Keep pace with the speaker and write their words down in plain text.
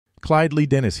Clyde Lee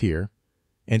Dennis here,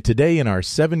 and today in our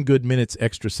 7 Good Minutes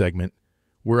Extra segment,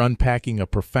 we're unpacking a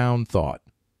profound thought.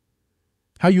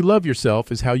 How you love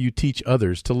yourself is how you teach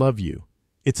others to love you.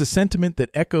 It's a sentiment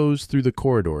that echoes through the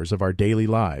corridors of our daily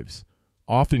lives,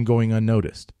 often going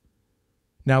unnoticed.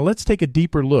 Now let's take a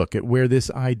deeper look at where this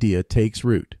idea takes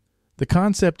root. The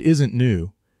concept isn't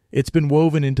new. It's been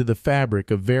woven into the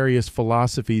fabric of various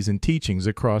philosophies and teachings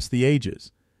across the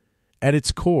ages. At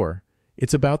its core,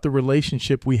 it's about the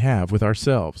relationship we have with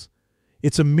ourselves.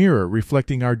 It's a mirror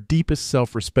reflecting our deepest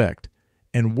self-respect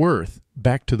and worth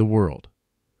back to the world.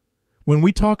 When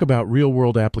we talk about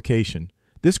real-world application,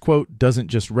 this quote doesn't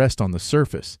just rest on the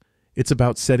surface. It's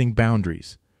about setting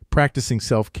boundaries, practicing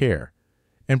self-care,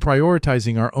 and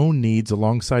prioritizing our own needs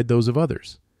alongside those of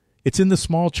others. It's in the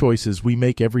small choices we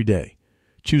make every day,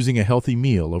 choosing a healthy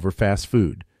meal over fast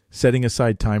food, setting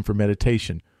aside time for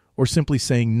meditation, or simply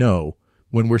saying no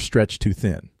when we're stretched too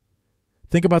thin.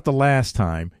 Think about the last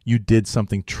time you did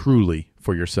something truly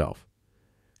for yourself.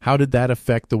 How did that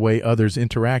affect the way others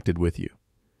interacted with you?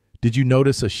 Did you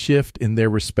notice a shift in their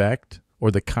respect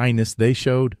or the kindness they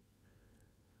showed?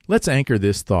 Let's anchor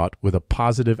this thought with a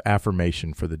positive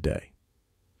affirmation for the day.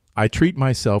 I treat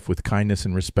myself with kindness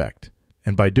and respect,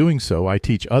 and by doing so, I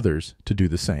teach others to do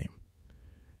the same.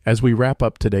 As we wrap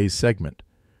up today's segment,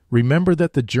 remember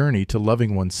that the journey to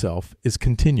loving oneself is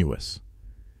continuous.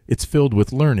 It's filled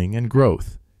with learning and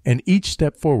growth, and each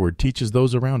step forward teaches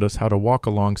those around us how to walk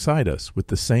alongside us with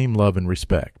the same love and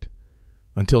respect.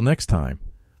 Until next time,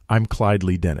 I'm Clyde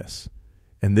Lee Dennis,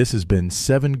 and this has been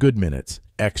 7 Good Minutes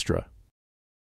Extra.